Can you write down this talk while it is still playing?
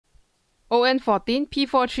ON14,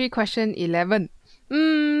 P43, question 11.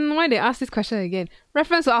 Why they ask this question again?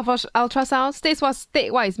 Reference to ultrasound states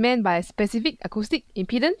what is meant by a specific acoustic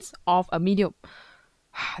impedance of a medium.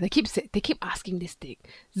 They keep asking this thing.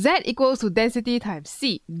 Z equals to density times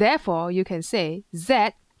C. Therefore, you can say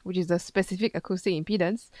Z, which is the specific acoustic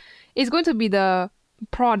impedance, is going to be the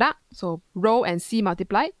product, so rho and C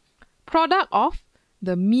multiplied, product of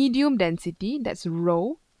the medium density, that's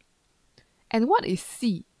rho, and what is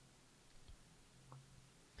C?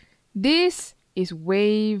 This is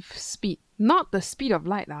wave speed, not the speed of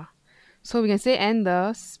light. So we can say, and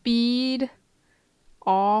the speed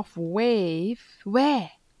of wave,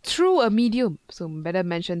 where? Through a medium. So better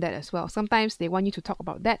mention that as well. Sometimes they want you to talk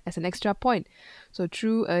about that as an extra point. So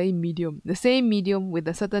through a medium, the same medium with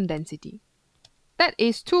a certain density. That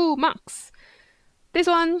is 2 marks. This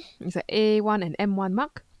one is a A1 and M1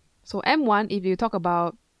 mark. So M1, if you talk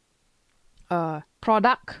about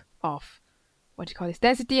product of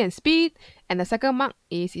density and speed, and the second mark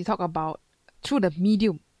is you talk about through the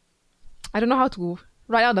medium. I don't know how to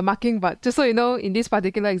write out the marking, but just so you know, in this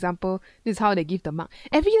particular example, this is how they give the mark.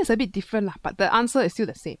 Every year is a bit different, but the answer is still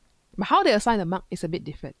the same. But how they assign the mark is a bit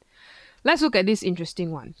different. Let's look at this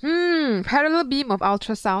interesting one. Parallel beam of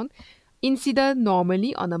ultrasound incident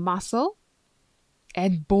normally on a muscle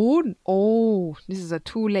and bone. Oh, this is a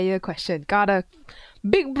 2-layer question. Got a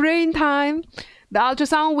big brain time. The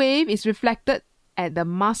ultrasound wave is reflected at the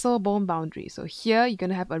muscle-bone boundary. So here you're going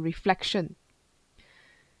to have a reflection.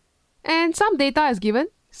 And some data is given.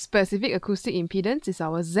 Specific acoustic impedance is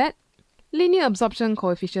our Z. Linear absorption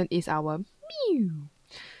coefficient is our mu.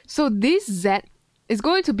 So this Z is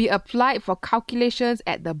going to be applied for calculations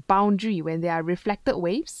at the boundary when there are reflected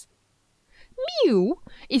waves. Mu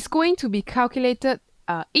is going to be calculated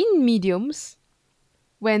in mediums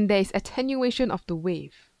when there is attenuation of the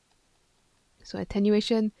wave. So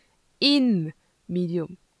attenuation in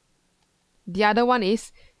medium. The other one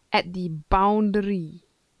is at the boundary.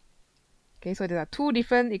 Okay, so there are 2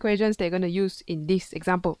 different equations they're going to use in this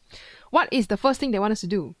example. What is the first thing they want us to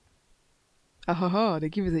do? They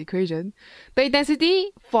give us the equation. The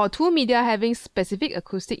intensity for 2 media having specific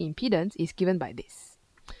acoustic impedance is given by this.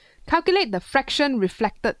 Calculate the fraction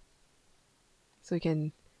reflected. So you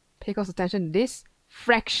can pay close attention to this.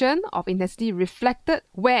 Fraction of intensity reflected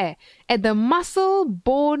where? At the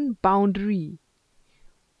muscle-bone boundary.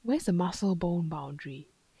 Where's the muscle-bone boundary?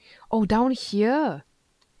 Oh, down here.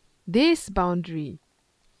 This boundary.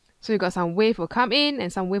 So you got some wave will come in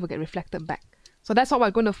and some wave will get reflected back. So that's what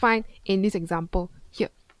we're going to find in this example here.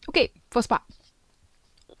 Okay, first part.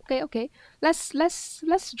 Okay. Let's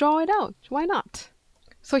draw it out. Why not?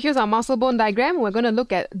 So here's our muscle bone diagram. We're going to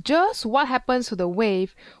look at just what happens to the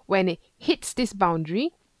wave when it hits this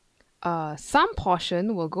boundary. Some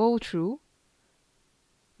portion will go through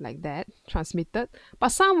like that, transmitted, but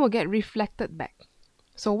some will get reflected back.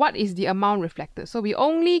 So what is the amount reflected? So we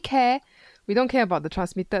don't care about the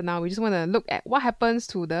transmitted now. We just want to look at what happens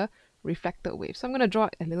to the reflected wave. So I'm going to draw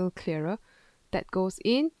it a little clearer. That goes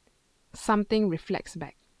in, something reflects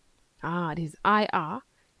back. This is IR,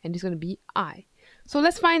 and this is going to be I. So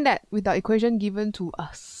let's find that with the equation given to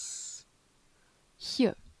us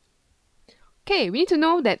here. Okay, we need to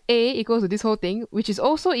know that A equals to this whole thing, which is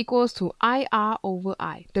also equals to IR over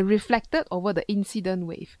I, the reflected over the incident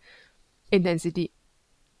wave intensity.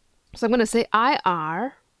 So I'm going to say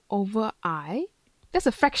IR over I. That's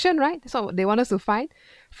a fraction, right? That's what they want us to find.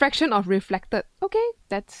 Fraction of reflected. Okay,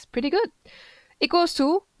 that's pretty good. Equals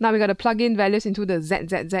to, now we got to plug in values into the Z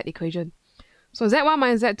equation. So Z1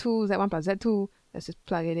 minus Z2, Z1 plus Z2, let's just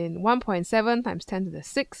plug it in. 1.7 times 10 to the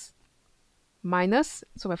 6 minus,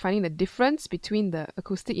 so we're finding the difference between the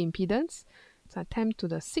acoustic impedance. So 10 to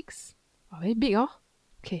the 6. Oh, very big, oh?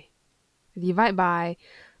 Okay. Divide by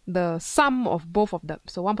the sum of both of them.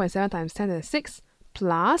 So 1.7 times 10 to the 6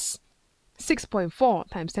 plus 6.4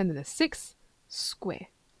 times 10 to the 6 square.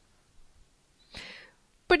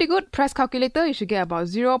 Pretty good. Press calculator, you should get about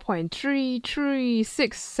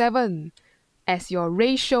 0.3367 as your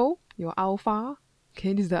ratio, your alpha.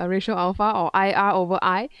 Okay, this is the ratio alpha or IR over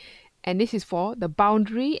I. And this is for the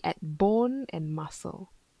boundary at bone and muscle.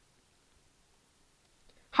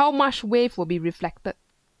 How much wave will be reflected?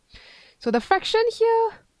 So the fraction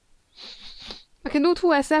here, I can do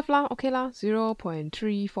 2SF lah. Okay lah,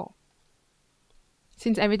 0.34.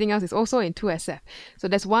 Since everything else is also in 2SF. So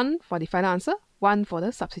that's 1 for the final answer, 1 for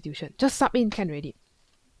the substitution. Just sub in can already.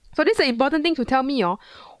 So this is an important thing to tell me,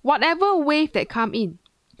 whatever wave that come in,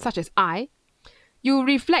 such as I, you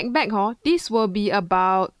reflect back, this will be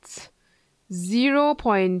about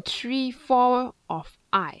 0.34 of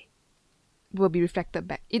I will be reflected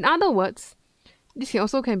back. In other words, This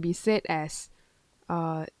also can be said as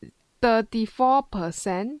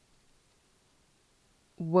 34%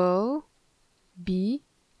 will be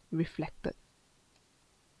reflected.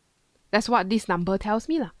 That's what this number tells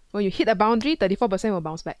me lah. When you hit a boundary, 34% will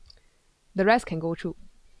bounce back. The rest can go through.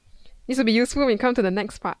 This will be useful when we come to the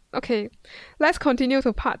next part. Okay, let's continue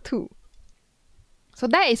to part 2. So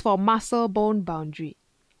that is for muscle bone boundary.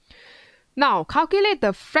 Now, calculate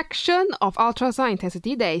the fraction of ultrasound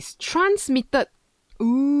intensity that is transmitted.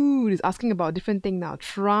 Ooh, it's asking about a different thing now.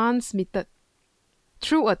 Transmitted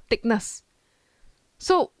through a thickness.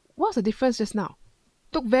 So, what's the difference just now?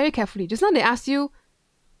 Look very carefully. Just now they asked you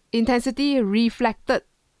intensity reflected.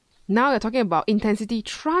 Now you're talking about intensity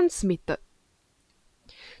transmitted.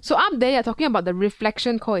 So up there, you're talking about the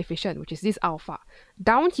reflection coefficient, which is this alpha.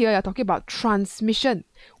 Down here, you're talking about transmission,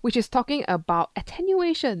 which is talking about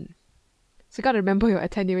attenuation. So you got to remember your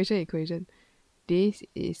attenuation equation. This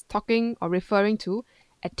is talking or referring to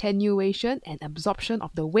attenuation and absorption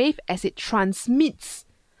of the wave as it transmits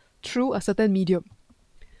through a certain medium.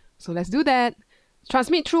 So let's do that.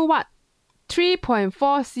 Transmit through what? 3.4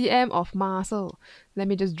 cm of muscle. Let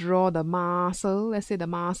me just draw the muscle. Let's say the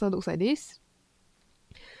muscle looks like this.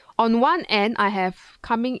 On one end, I have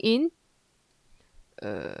coming in,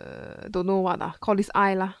 don't know what, call this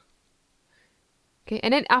I lah. Okay,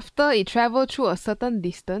 and then after it travels through a certain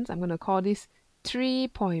distance, I'm going to call this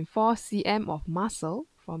 3.4 cm of muscle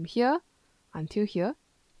from here until here.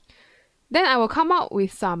 Then I will come out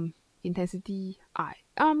with some intensity I.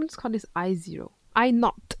 Let's call this I0. I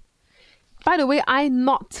naught. By the way, I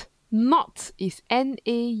naught. Naught is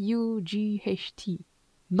N-A-U-G-H-T.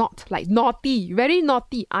 Naught, like naughty. Very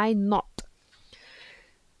naughty. I naught.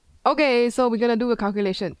 Okay, so we're going to do a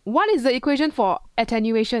calculation. What is the equation for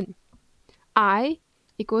attenuation? I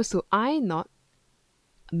equals to I naught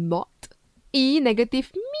E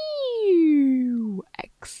negative mu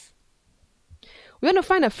x. We want to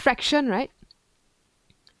find a fraction, right?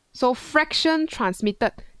 So fraction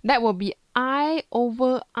transmitted, that will be I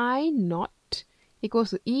over I naught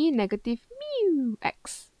equals to E negative mu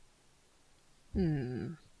x.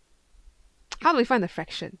 How do we find the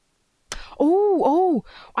fraction? Oh,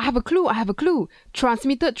 I have a clue.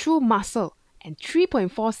 Transmitted through muscle and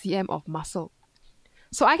 3.4 cm of muscle.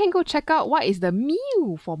 So I can go check out what is the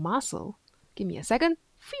mu for muscle. Give me a second.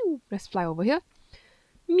 Phew, let's fly over here.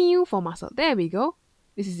 Mu for muscle. There we go.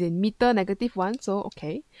 This is in meter negative 1, so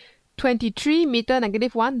okay. 23 meter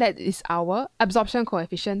negative 1, that is our absorption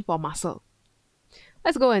coefficient for muscle.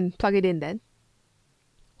 Let's go and plug it in then.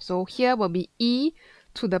 So here will be E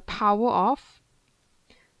to the power of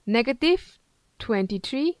negative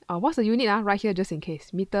 23. What's the unit? Right here, just in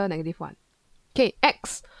case. Meter negative 1. Okay,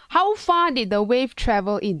 X. How far did the wave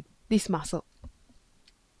travel in this muscle?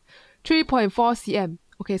 3.4 cm.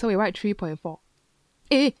 Okay, so we write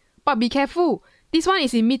 3.4. But be careful. This one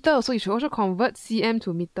is in meter, so you should also convert cm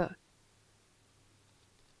to meter.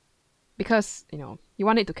 Because, you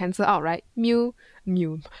want it to cancel out, right? M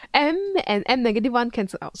and M negative 1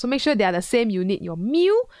 cancel out. So make sure they are the same unit. Your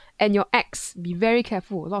mu and your X. Be very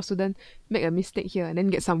careful. A lot of students make a mistake here and then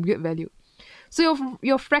get some weird value. So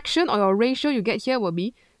your fraction or your ratio you get here will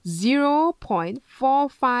be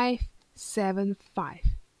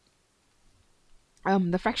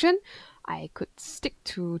 0.4575. The fraction, I could stick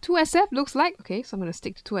to 2SF, looks like. Okay, so I'm going to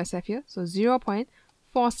stick to 2SF here. So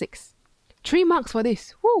 0.46. 3 marks for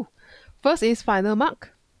this. Woo! First is final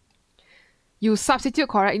mark. You substitute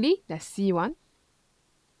correctly, that's C1.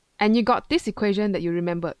 And you got this equation that you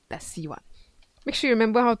remembered, that's C1. Make sure you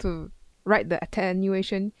remember how to write the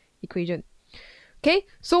attenuation equation. Okay,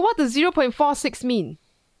 so what does 0.46 mean?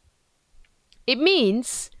 It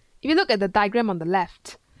means, if you look at the diagram on the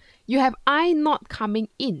left, you have I naught coming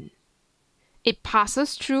in. It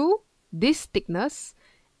passes through this thickness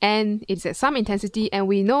and it's at some intensity, and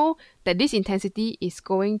we know that this intensity is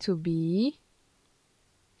going to be,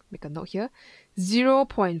 make a note here,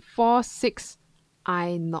 0.46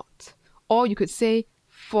 I naught. Or you could say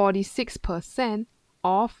 46%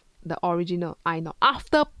 of the original I naught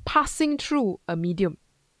after passing through a medium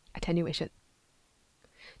attenuation.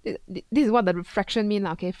 This is what the fraction means,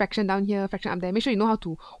 okay? Fraction down here, fraction up there. Make sure you know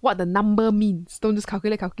what the number means. Don't just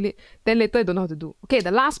calculate. Then later you don't know how to do. Okay, the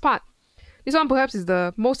last part. This one perhaps is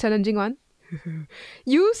the most challenging one.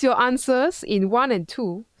 Use your answers in 1 and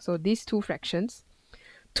 2, so these two fractions,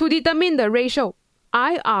 to determine the ratio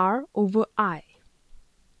IR over I.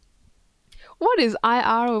 What is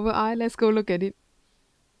IR over I? Let's go look at it.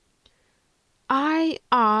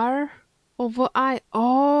 IR over I.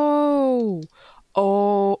 Oh.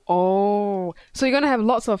 So you're going to have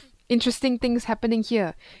lots of interesting things happening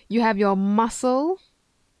here. You have your muscle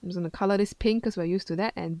I'm just going to color this pink because we're used to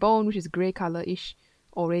that. And bone, which is grey color-ish,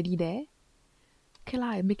 already there. Okay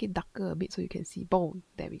lah, I make it darker a bit so you can see bone.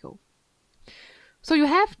 There we go. So you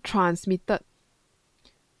have transmitted.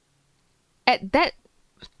 At that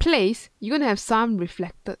place, you're going to have some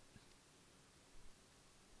reflected.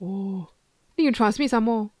 Oh, then you transmit some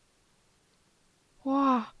more.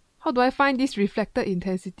 Wow, how do I find this reflected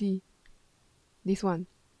intensity? This one,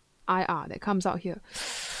 IR, that comes out here.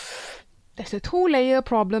 There's a two-layer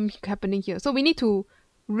problem happening here. So we need to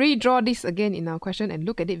redraw this again in our question and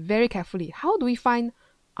look at it very carefully. How do we find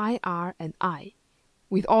IR and I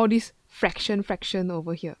with all this fraction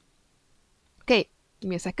over here? Okay, give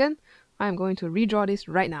me a second. I'm going to redraw this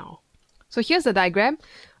right now. So here's the diagram.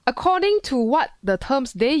 According to what the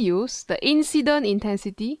terms they use, the incident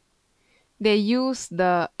intensity, they use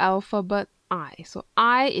the alphabet I. So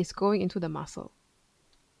I is going into the muscle.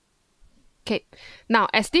 Okay, now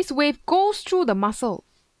as this wave goes through the muscle,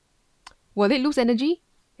 will it lose energy?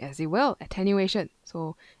 Yes, it will. Attenuation.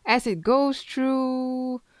 So as it goes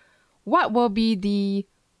through, what will be the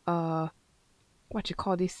what you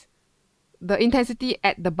call this? The intensity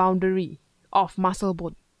at the boundary of muscle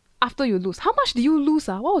bone after you lose. How much do you lose?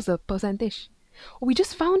 What was the percentage? Oh, we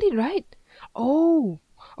just found it, right? Oh,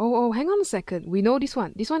 hang on a second. We know this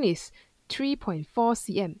one. This one is 3.4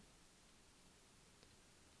 cm.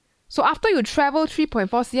 So after you travel 3.4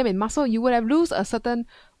 cm in muscle, you would have lose a certain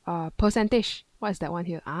percentage. What is that one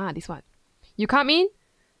here? This one. You come in,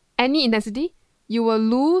 any intensity, you will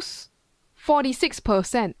lose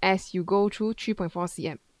 46% as you go through 3.4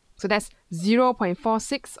 cm. So that's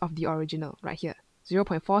 0.46 of the original right here.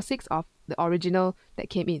 0.46 of the original that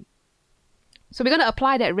came in. So we're going to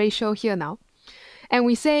apply that ratio here now. And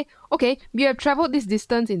we say, okay, we have traveled this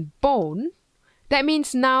distance in bone. That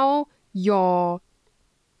means now your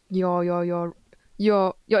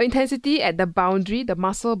intensity at the boundary, the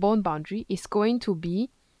muscle bone boundary, is going to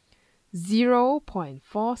be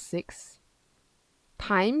 0.46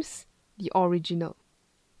 times the original.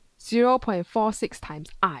 0.46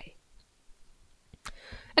 times I.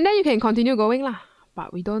 And then you can continue going lah.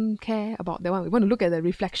 But we don't care about that one. We want to look at the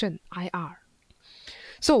reflection, IR.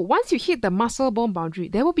 So once you hit the muscle bone boundary,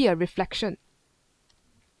 there will be a reflection.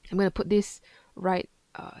 I'm going to put this right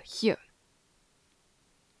here.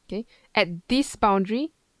 Okay, at this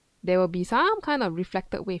boundary, there will be some kind of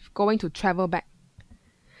reflected wave going to travel back.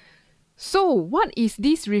 So what is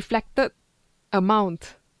this reflected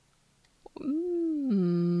amount?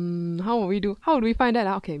 How will we do? How do we find that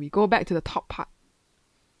out? Okay, we go back to the top part.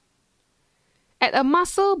 At a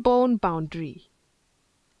muscle bone boundary,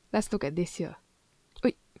 let's look at this here.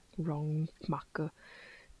 Wait, wrong marker.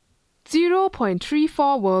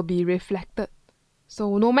 0.34 will be reflected.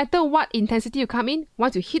 So no matter what intensity you come in,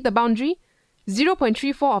 once you hit the boundary,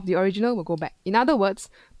 0.34 of the original will go back. In other words,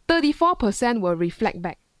 34% will reflect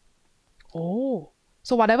back. Oh,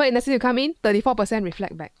 so whatever intensity you come in, 34%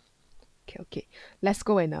 reflect back. Okay. Let's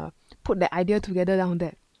go and put the idea together down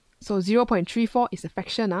there. So 0.34 is a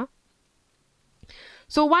fraction.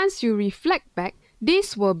 So once you reflect back,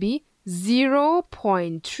 this will be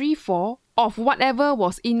 0.34 of whatever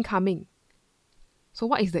was incoming. So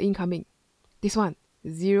what is the incoming? This one,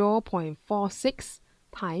 0.46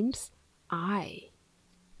 times I.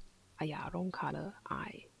 Wrong color,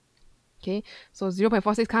 I. Okay, so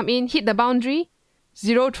 0.46 come in, hit the boundary,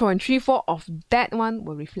 0.34 of that one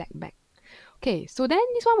will reflect back. Okay, so then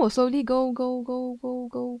this one will slowly go,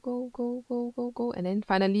 and then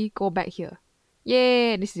finally go back here.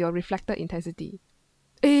 Yeah, this is your reflected intensity.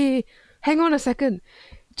 Hey, hang on a second.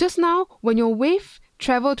 Just now, when your wave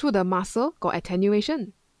traveled through the muscle, got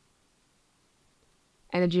attenuation.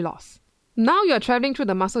 Energy loss. Now you're traveling through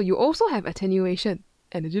the muscle, you also have attenuation.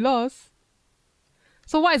 Energy loss.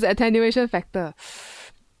 So what is the attenuation factor?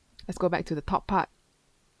 Let's go back to the top part.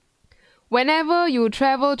 Whenever you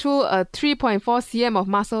travel through a 3.4 cm of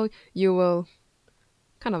muscle, you will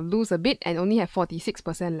kind of lose a bit and only have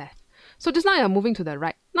 46% left. So just now you're moving to the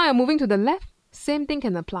right. Now you're moving to the left. Same thing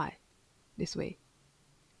can apply this way.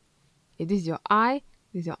 If this is your I,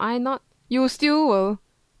 this is your I naught, you still will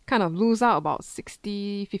kind of lose out about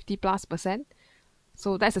 50+%.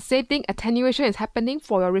 So that's the same thing. Attenuation is happening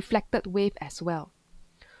for your reflected wave as well.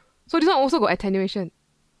 So this one also got attenuation.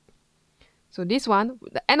 So this one,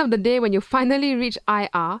 the end of the day, when you finally reach IR,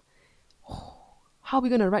 how are we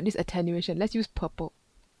going to write this attenuation? Let's use purple.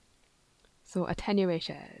 So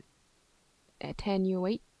attenuation.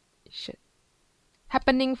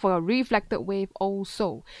 Happening for a reflected wave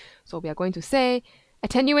also. So we are going to say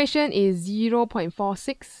attenuation is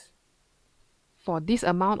 0.46 for this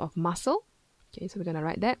amount of muscle. Okay, so we're going to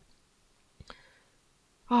write that.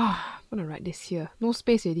 I'm gonna write this here. No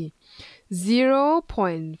space already.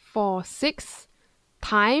 0.46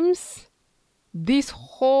 times this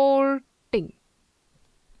whole thing.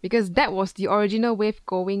 Because that was the original wave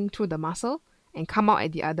going through the muscle and come out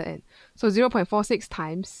at the other end. So 0.46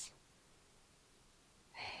 times,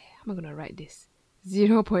 how am I gonna write this?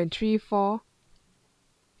 0.34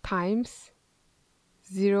 times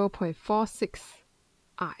 0.46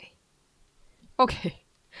 I. Okay.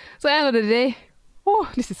 So at the end of the day,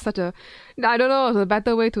 this is such a, I don't know, a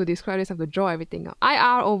better way to describe this. I have to draw everything out.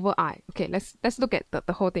 IR over I. Okay, let's look at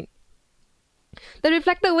the whole thing. The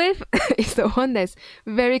reflected wave is the one that's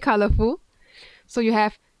very colorful. So you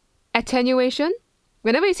have attenuation.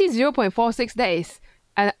 Whenever you see 0.46, that is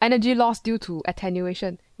energy loss due to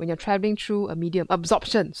attenuation when you're traveling through a medium.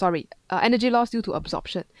 Absorption, sorry. Energy loss due to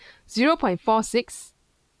absorption. 0.46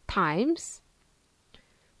 times.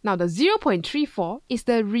 Now the 0.34 is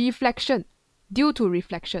the reflection, due to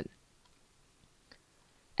reflection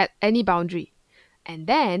at any boundary. And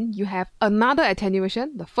then you have another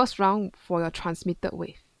attenuation, the first round for your transmitted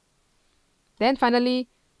wave. Then finally,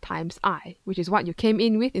 times I, which is what you came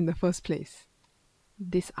in with in the first place.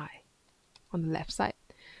 This I on the left side.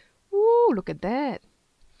 Ooh, look at that.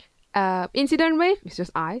 Incident wave is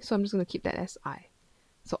just I, so I'm just going to keep that as I.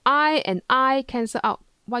 So I and I cancel out.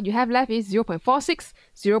 What you have left is 0.46,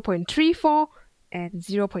 0.34, and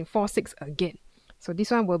 0.46 again. So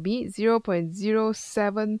this one will be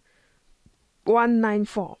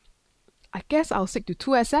 0.07194. I guess I'll stick to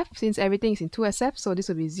 2SF since everything is in 2SF. So this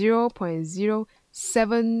will be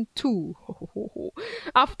 0.072.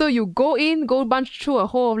 After you go in, go bunch through a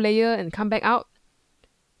whole layer and come back out,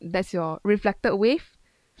 that's your reflected wave.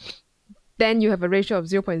 Then you have a ratio of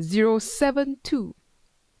 0.072.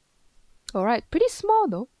 Alright, pretty small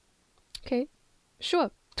though. Okay,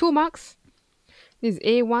 sure. 2 marks. This is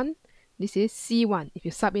A1. This is C1 if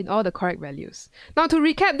you sub in all the correct values. Now to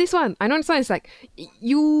recap this one, I know this one is like,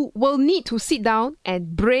 you will need to sit down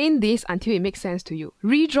and brain this until it makes sense to you.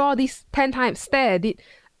 Redraw this 10 times, stare at it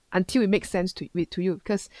until it makes sense to you.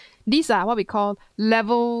 Because these are what we call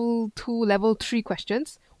level 2, level 3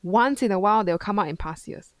 questions. Once in a while, they'll come out in past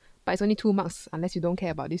years. But it's only 2 marks, unless you don't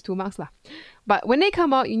care about these 2 marks lah. But when they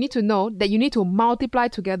come out, you need to know that you need to multiply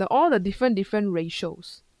together all the different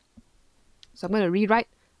ratios. So I'm going to rewrite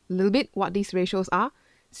a little bit what these ratios are.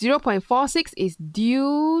 0.46 is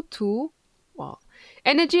due to, well,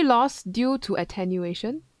 energy loss due to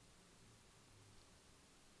attenuation.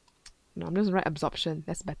 No, I'm just going to write absorption.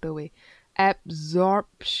 That's a better way.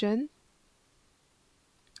 Absorption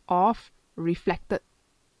of reflected.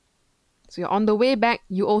 So you're on the way back,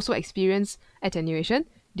 you also experience attenuation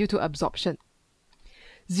due to absorption.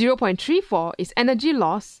 0.34 is energy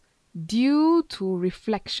loss due to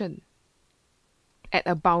reflection at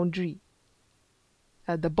a boundary,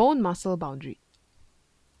 the bone muscle boundary.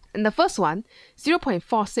 And the first one,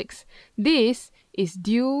 0.46, this is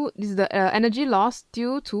the energy loss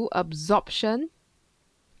due to absorption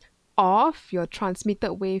of your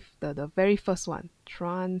transmitted wave, the very first one,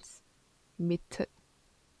 transmitted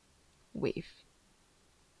wave.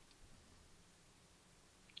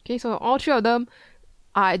 Okay, so all 3 of them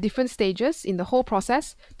are at different stages in the whole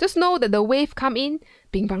process. Just know that the wave come in,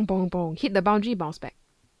 bing bang bong bong, hit the boundary, bounce back.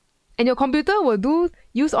 And your computer will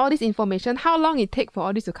use all this information, how long it takes for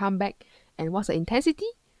all this to come back, and what's the intensity,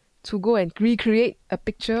 to go and recreate a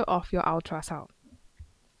picture of your ultrasound.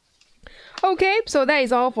 Okay, so that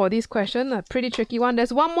is all for this question. A pretty tricky one.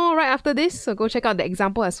 There's one more right after this, so go check out the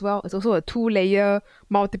example as well. It's also a 2-layer,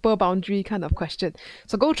 multiple boundary kind of question.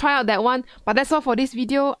 So go try out that one. But that's all for this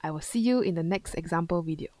video. I will see you in the next example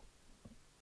video.